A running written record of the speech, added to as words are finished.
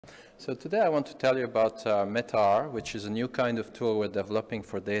So today I want to tell you about MetaR, which is a new kind of tool we're developing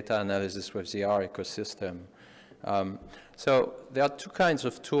for data analysis with the R ecosystem. So there are two kinds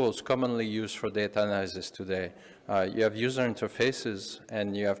of tools commonly used for data analysis today. You have user interfaces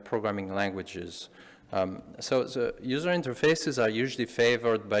and you have programming languages. So the user interfaces are usually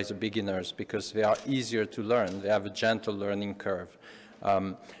favored by the beginners because they are easier to learn. They have a gentle learning curve.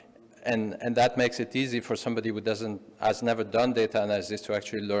 And that makes it easy for somebody who has never done data analysis to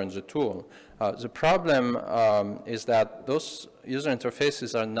actually learn the tool. The problem is that those user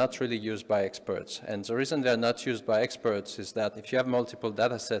interfaces are not really used by experts. And the reason they're not used by experts is that if you have multiple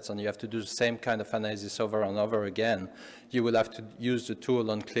data sets and you have to do the same kind of analysis over and over again, you will have to use the tool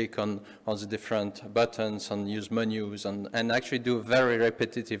and click on the different buttons and use menus and actually do very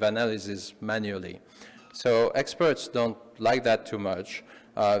repetitive analysis manually. So experts don't like that too much.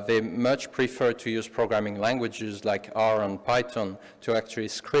 They much prefer to use programming languages like R and Python to actually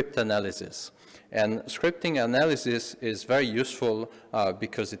script analysis. And scripting analysis is very useful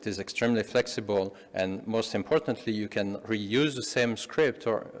because it is extremely flexible, and most importantly, you can reuse the same script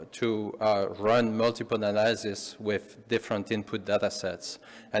to run multiple analysis with different input data sets.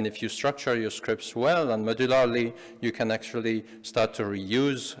 And if you structure your scripts well and modularly, you can actually start to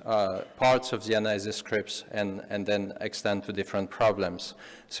reuse parts of the analysis scripts and then extend to different problems.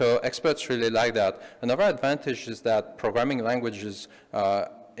 So experts really like that. Another advantage is that programming languages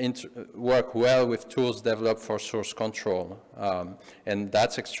work well with tools developed for source control. And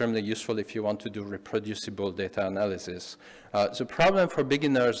that's extremely useful if you want to do reproducible data analysis. The problem for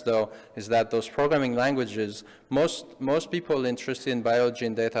beginners, though, is that those programming languages, most people interested in biology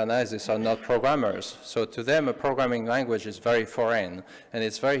and data analysis are not programmers. So to them, a programming language is very foreign, and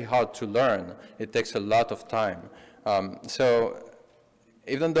it's very hard to learn. It takes a lot of time. So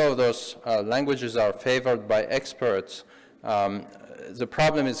even though those languages are favored by experts, the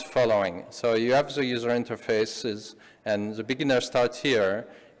problem is following. So you have the user interfaces, and the beginners start here,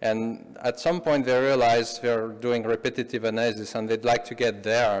 and at some point they realize they're doing repetitive analysis and they'd like to get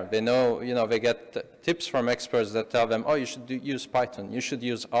there. They know, they get tips from experts that tell them, oh, you should use Python, you should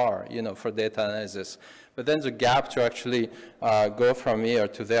use R, for data analysis. But then the gap to actually go from here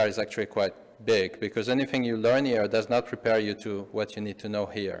to there is actually quite big, because anything you learn here does not prepare you to what you need to know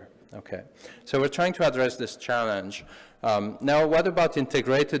here. Okay, so we're trying to address this challenge. Now, what about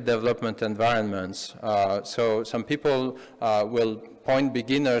integrated development environments? So some people will point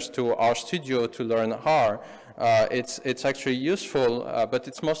beginners to RStudio to learn R. It's actually useful, but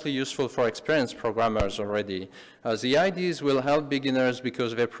it's mostly useful for experienced programmers already. The IDEs will help beginners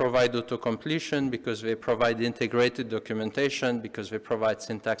because they provide auto-completion, because they provide integrated documentation, because they provide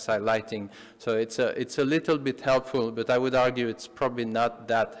syntax highlighting. So it's a little bit helpful, but I would argue it's probably not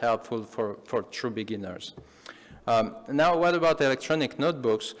that helpful for true beginners. Now, what about electronic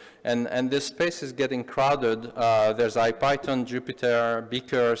notebooks? And this space is getting crowded. There's IPython, Jupyter,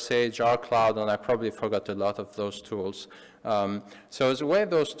 Beaker, Sage, rCloud, and I probably forgot a lot of those tools. So the way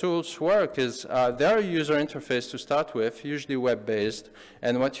those tools work is they're a user interface to start with, usually web-based.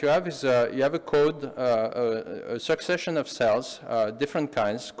 And what you have is you have a code, a succession of cells, different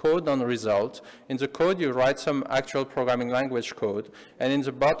kinds, code on result. In the code, you write some actual programming language code. And in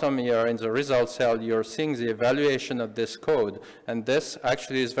the bottom here, in the result cell, you're seeing the evaluation of this code. And this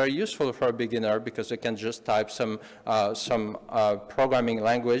actually is very useful for a beginner because they can just type some programming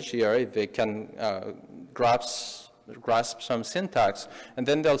language here if they can grasp some syntax, and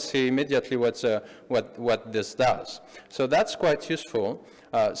then they'll see immediately what this does. So that's quite useful.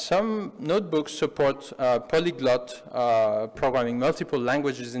 Some notebooks support polyglot programming, multiple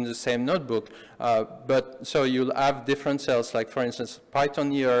languages in the same notebook, but so you'll have different cells, like for instance,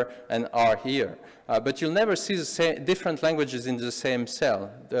 Python here and R here. But you'll never see the different languages in the same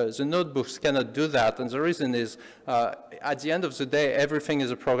cell. The notebooks cannot do that, and the reason is, at the end of the day, everything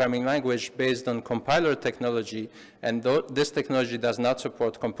is a programming language based on compiler technology, and this technology does not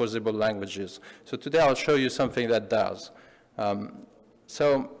support composable languages. So today I'll show you something that does.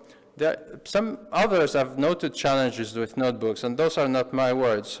 Some others have noted challenges with notebooks, and those are not my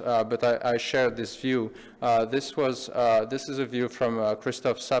words, but I share this view. This is a view from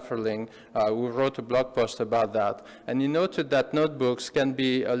Christoph Safferling, who wrote a blog post about that. And he noted that notebooks can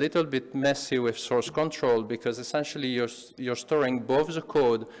be a little bit messy with source control because essentially you're storing both the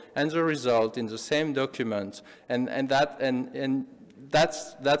code and the result in the same document, and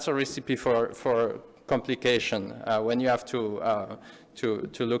that's a recipe for complication when you have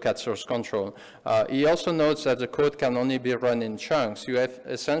to look at source control. He also notes that the code can only be run in chunks. You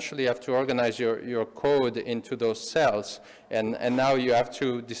essentially have to organize your code into those cells, and now you have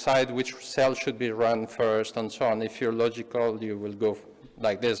to decide which cell should be run first and so on. If you're logical, you will go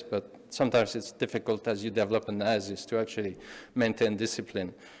like this, but sometimes it's difficult as you develop analysis to actually maintain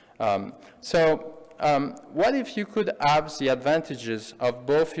discipline. What if you could have the advantages of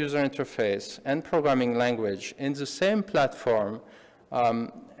both user interface and programming language in the same platform?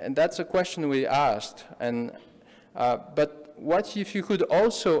 And that's a question we asked. But what if you could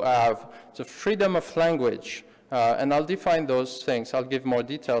also have the freedom of language? And I'll define those things. I'll give more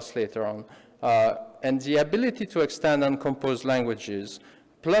details later on. And the ability to extend uncomposed languages,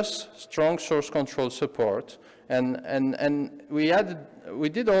 plus strong source control support. And we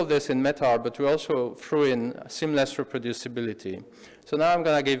did all this in MetaR, but we also threw in seamless reproducibility. So now I'm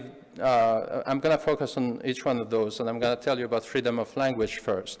going to focus on each one of those, and I'm going to tell you about freedom of language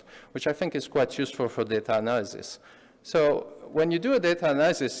first, which I think is quite useful for data analysis. So when you do a data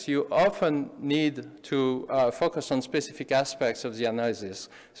analysis, you often need to focus on specific aspects of the analysis.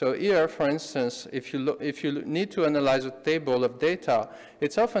 So here, for instance, if you need to analyze a table of data,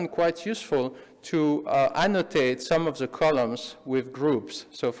 it's often quite useful to annotate some of the columns with groups.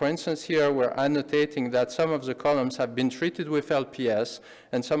 So for instance, here we're annotating that some of the columns have been treated with LPS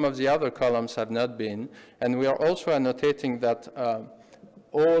and some of the other columns have not been. And we are also annotating that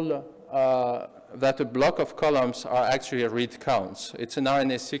that a block of columns are actually read counts. It's an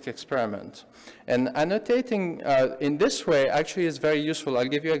RNA-seq experiment. And annotating in this way actually is very useful. I'll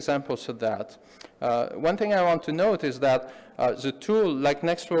give you examples of that. One thing I want to note is that the tool, like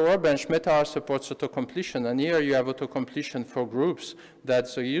next to Workbench, MetaR supports autocompletion, and here you have autocompletion for groups that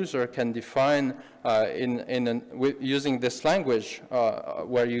the user can define using this language,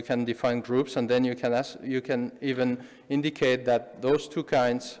 where you can define groups, and then you can even indicate that those two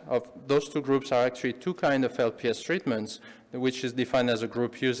groups are actually two kinds of LPS treatments, which is defined as a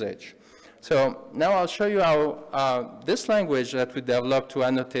group usage. So now I'll show you how this language that we developed to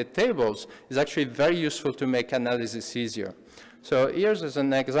annotate tables is actually very useful to make analysis easier. So here's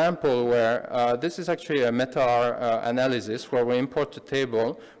an example where this is actually a MetaR analysis where we import a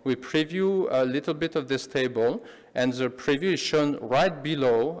table. We preview a little bit of this table, and the preview is shown right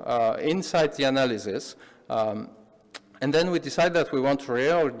below inside the analysis. And then we decide that we want to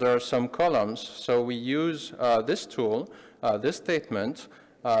reorder some columns. So we use this tool, this statement,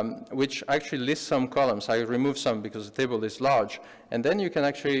 which actually lists some columns. I remove some because the table is large. And then you can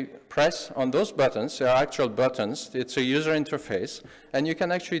actually press on those buttons. They are actual buttons. It's a user interface. And you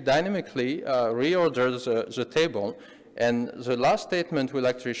can actually dynamically reorder the table. And the last statement will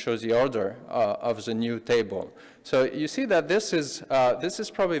actually show the order of the new table. So you see that this is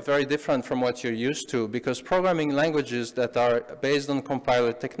probably very different from what you're used to, because programming languages that are based on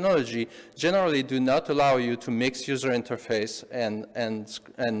compiler technology generally do not allow you to mix user interface and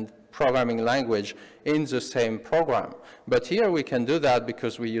programming language in the same program. But here we can do that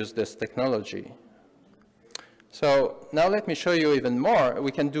because we use this technology. So now let me show you even more.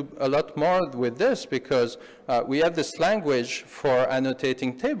 We can do a lot more with this because we have this language for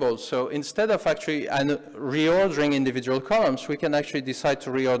annotating tables. So instead of actually reordering individual columns, we can actually decide to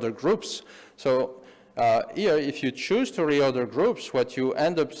reorder groups. So here, if you choose to reorder groups, what you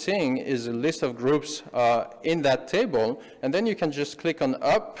end up seeing is a list of groups in that table. And then you can just click on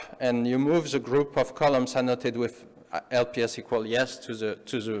up, and you move the group of columns annotated with LPS equal yes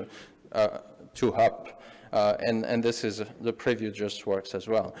to up. And this is, the preview just works as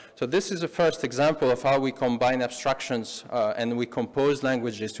well. So this is the first example of how we combine abstractions and we compose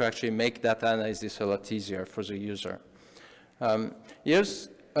languages to actually make data analysis a lot easier for the user. Here's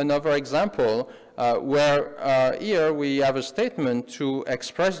another example where here we have a statement to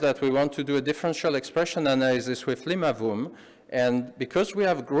express that we want to do a differential expression analysis with limavum. And because we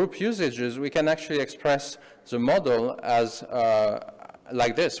have group usages, we can actually express the model as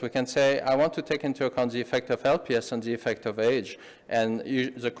like this. We can say, I want to take into account the effect of LPS and the effect of age. And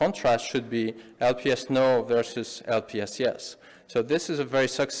the contrast should be LPS no versus LPS yes. So this is a very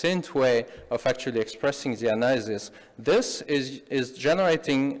succinct way of actually expressing the analysis. This is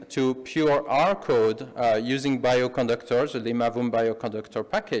generating to pure R code using bioconductors, the limavum bioconductor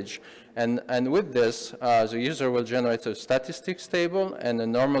package. And with this, the user will generate a statistics table and a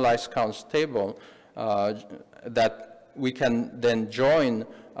normalized counts table that we can then join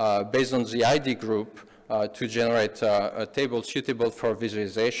based on the ID group to generate a table suitable for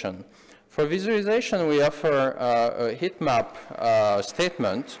visualization. For visualization, we offer a heat map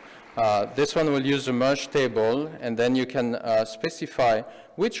statement. This one will use a merge table, and then you can specify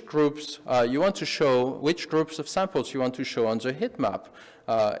which groups you want to show, which groups of samples you want to show on the heat map.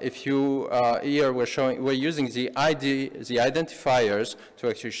 If you here we're using the identifiers to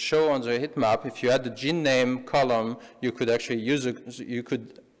actually show on the heat map. If you had the gene name column, you could actually use you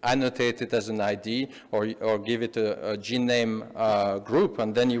could annotate it as an ID or give it a gene name group,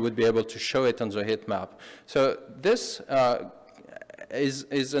 and then you would be able to show it on the heat map. So this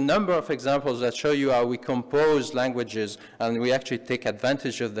is a number of examples that show you how we compose languages and we actually take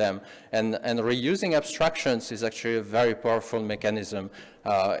advantage of them. And reusing abstractions is actually a very powerful mechanism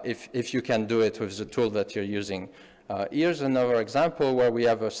if you can do it with the tool that you're using. Here's another example where we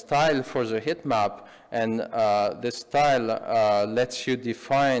have a style for the heat map, and this style lets you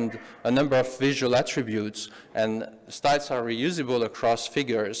define a number of visual attributes, and styles are reusable across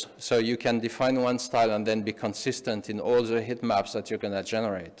figures, so you can define one style and then be consistent in all the heat maps that you're going to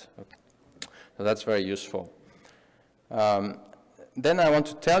generate. Okay. So that's very useful. Then I want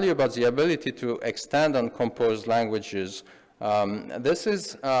to tell you about the ability to extend and compose languages. This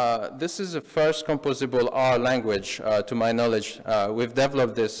is the first composable R language, to my knowledge. We've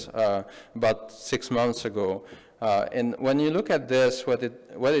developed this about 6 months ago. And when you look at this, what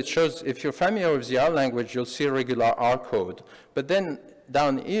it shows, if you're familiar with the R language, you'll see regular R code. But then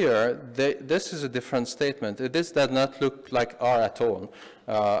down here, this is a different statement. This does not look like R at all.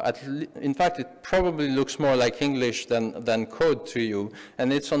 In fact, it probably looks more like English than code to you.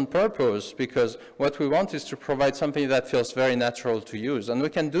 And it's on purpose, because what we want is to provide something that feels very natural to use. And we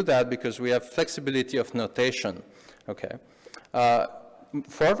can do that because we have flexibility of notation. Okay.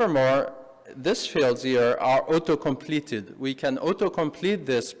 Furthermore, these fields here are auto-completed. We can auto-complete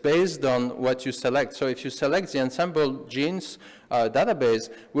this based on what you select. So if you select the ensemble genes database,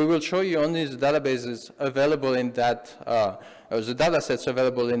 we will show you only the databases available in that, the data sets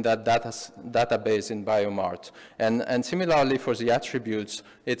available in that database in BioMart. And similarly for the attributes,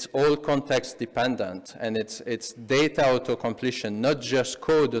 it's all context dependent, and it's data auto-completion, not just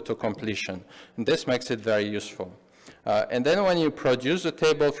code auto-completion. And this makes it very useful. And then when you produce a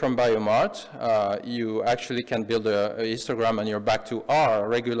table from BioMart, you actually can build a histogram and you're back to R,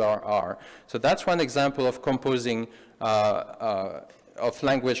 regular R. So that's one example of composing, of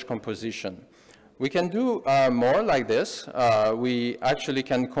language composition. We can do more like this. We actually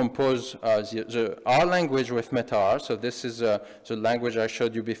can compose the R language with MetaR. So this is the language I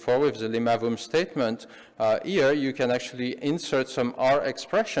showed you before with the limavum statement. Here you can actually insert some R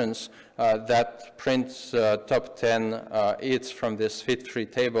expressions that prints top 10 hits from this fit-free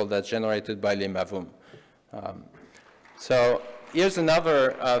table that's generated by limavum. So here's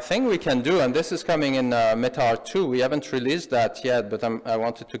another thing we can do, and this is coming in MetaR 2. We haven't released that yet, but I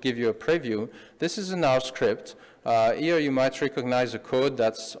wanted to give you a preview. This is an R script. Here you might recognize a code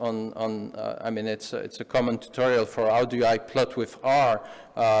that's I mean, it's a common tutorial for how do I plot with R.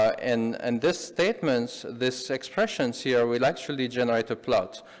 And these statements, these expressions here will actually generate a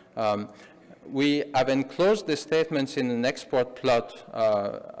plot. We have enclosed the statements in an export plot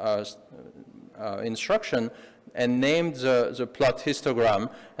instruction and named the plot histogram.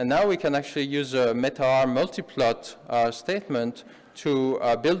 And now we can actually use a MetaR multiplot statement to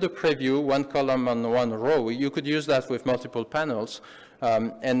build a preview, one column and one row. You could use that with multiple panels.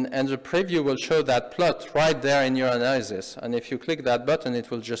 And the preview will show that plot right there in your analysis. And if you click that button, it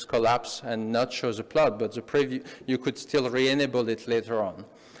will just collapse and not show the plot, but the preview, you could still re-enable it later on.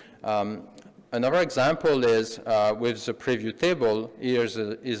 Another example is with the preview table. Here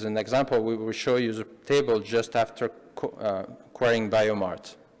is an example. We will show you the table just after querying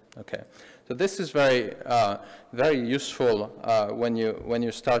BioMart. Okay, so this is very useful when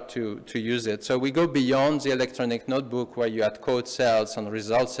you start to use it. So we go beyond the electronic notebook where you had code cells and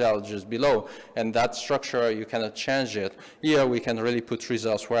result cells just below, and that structure you cannot change it. Here we can really put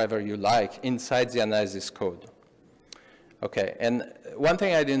results wherever you like inside the analysis code. Okay, and one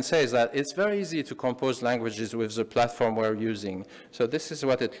thing I didn't say is that it's very easy to compose languages with the platform we're using. So this is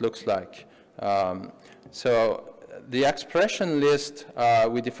what it looks like. So the expression list,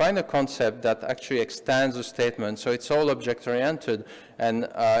 we define a concept that actually extends the statement. So it's all object-oriented. And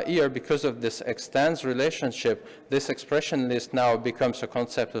here, because of this extends relationship, this expression list now becomes a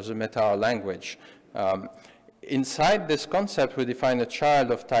concept of the MetaR language. Inside this concept, we define a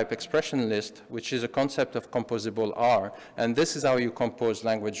child of type expression list, which is a concept of composable R. And this is how you compose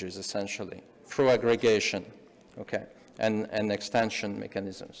languages, essentially, through aggregation, okay, and extension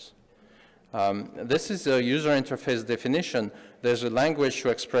mechanisms. This is a user interface definition. There's a language to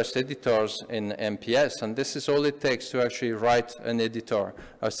express editors in MPS, and this is all it takes to actually write an editor,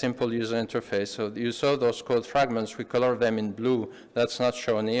 a simple user interface. So you saw those code fragments. We color them in blue. That's not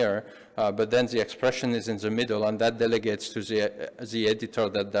shown here, but then the expression is in the middle, and that delegates to the editor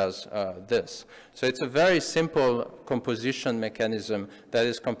that does this. So it's a very simple composition mechanism that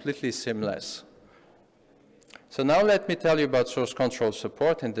is completely seamless. So now let me tell you about source control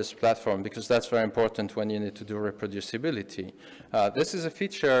support in this platform, because that's very important when you need to do reproducibility. This is a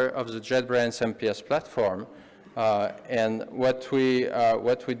feature of the JetBrains MPS platform. And what we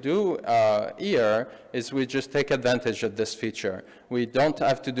do here is we just take advantage of this feature. We don't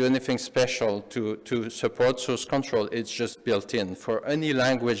have to do anything special to support source control. It's just built in. For any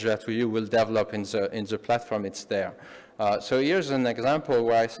language that you will develop in the platform, it's there. So here's an example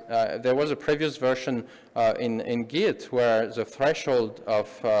where there was a previous version in Git where the threshold of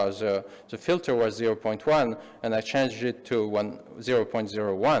the filter was 0.1, and I changed it to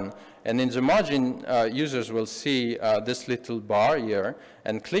 0.01. And in the margin, users will see this little bar here,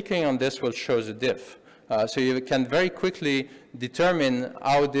 and clicking on this will show the diff. So you can very quickly determine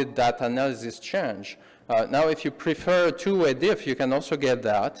how did that analysis change. Now, if you prefer a two-way diff, you can also get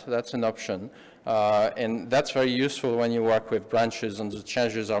that. That's an option. And that's very useful when you work with branches and the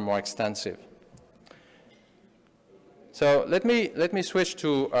changes are more extensive. So let me switch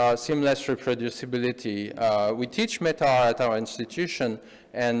to seamless reproducibility. We teach MetaR at our institution,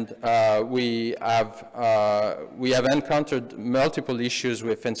 and we have encountered multiple issues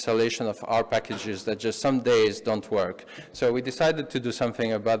with installation of R packages that just some days don't work. So we decided to do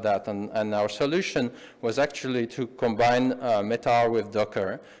something about that, and our solution was actually to combine MetaR with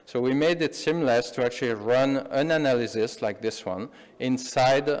Docker. So we made it seamless to actually run an analysis like this one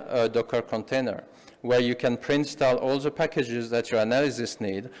inside a Docker container, where you can pre-install all the packages that your analysis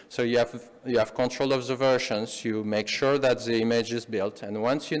need. So you have control of the versions, you make sure that the image is built, and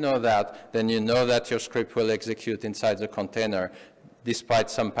once you know that, then you know that your script will execute inside the container, despite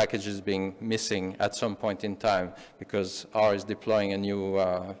some packages being missing at some point in time, because R is deploying a new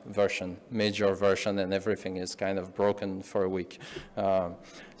version, major version, and everything is kind of broken for a week.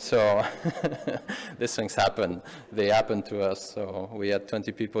 So these things happen. They happened to us. So we had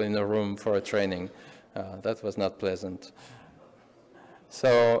 20 people in a room for a training. That was not pleasant.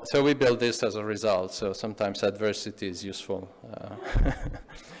 So we built this as a result. So sometimes adversity is useful.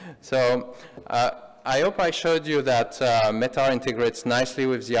 So I hope I showed you that MetaR integrates nicely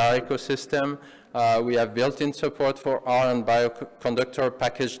with the R ecosystem. We have built-in support for R and bioconductor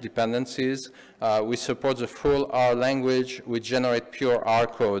package dependencies. We support the full R language. We generate pure R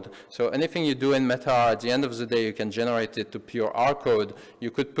code. So anything you do in MetaR, at the end of the day, you can generate it to pure R code. You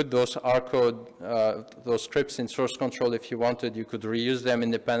could put those R code, those scripts in source control if you wanted. You could reuse them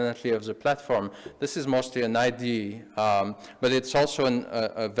independently of the platform. This is mostly an IDE, but it's also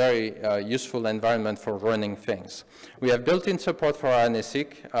a very useful environment for running things. We have built-in support for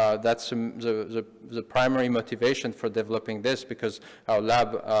RNA-seq. That's the primary motivation for developing this, because our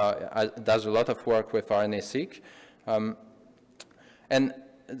lab does a lot of work with RNA-seq. And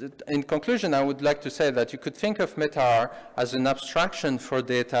in conclusion, I would like to say that you could think of MetaR as an abstraction for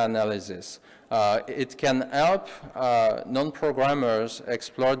data analysis. It can help non-programmers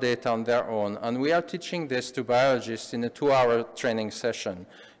explore data on their own, and we are teaching this to biologists in a 2-hour training session.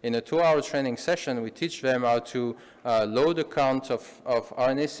 In a 2-hour training session, we teach them how to load a count of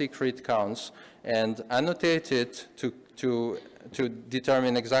RNA-seq read counts and annotate it to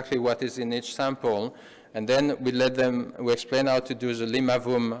determine exactly what is in each sample. And then we explain how to do the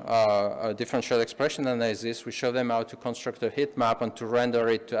Limavum differential expression analysis. We show them how to construct a heat map and to render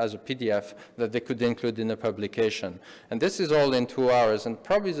it as a PDF that they could include in a publication. And this is all in 2 hours. And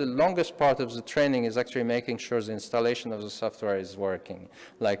probably the longest part of the training is actually making sure the installation of the software is working,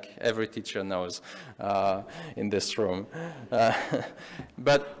 like every teacher knows in this room.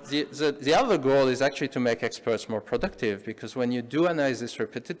 But the other goal is actually to make experts more productive, because when you do analysis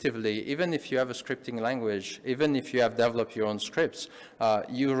repetitively, even if you have a scripting language, even if you have developed your own scripts,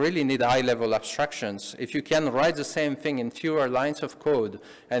 you really need high-level abstractions. If you can write the same thing in fewer lines of code,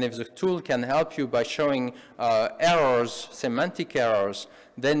 and if the tool can help you by showing errors, semantic errors,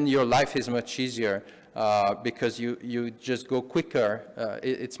 then your life is much easier, because you just go quicker.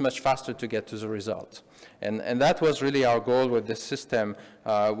 It's much faster to get to the result. And that was really our goal with this system.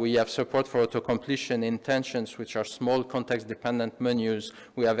 We have support for autocompletion intentions, which are small context-dependent menus.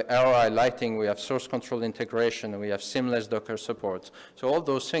 We have error highlighting. We have source control integration. And we have seamless Docker support. So all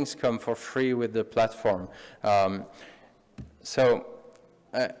those things come for free with the platform. I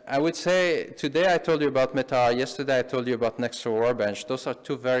would say today I told you about MetaR. Yesterday I told you about Nextdoor Workbench. Those are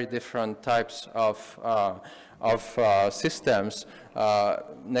two very different types of systems.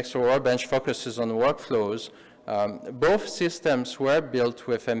 Nextdoor Workbench focuses on workflows. Both systems were built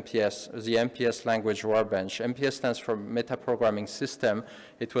with MPS, the MPS language Workbench. MPS stands for Metaprogramming System.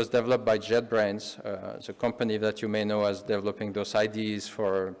 It was developed by JetBrains, the company that you may know as developing those IDEs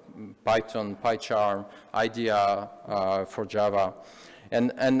for Python, PyCharm, IDEA for Java.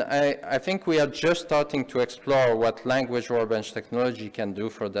 And I think we are just starting to explore what language workbench technology can do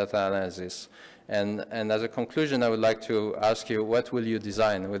for data analysis. And as a conclusion, I would like to ask you, what will you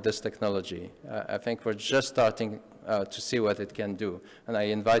design with this technology? I think we're just starting to see what it can do, and I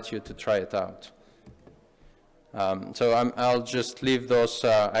invite you to try it out. So I'll just leave those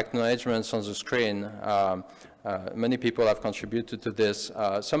acknowledgements on the screen. Many people have contributed to this.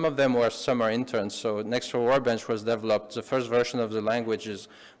 Some of them were summer interns, so Nextdoor Workbench was developed, the first version of the languages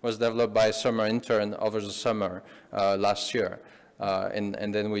was developed by a summer intern over the summer last year.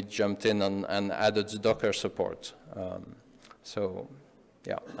 And then we jumped in and added the Docker support. So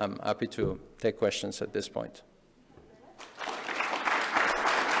yeah, I'm happy to take questions at this point.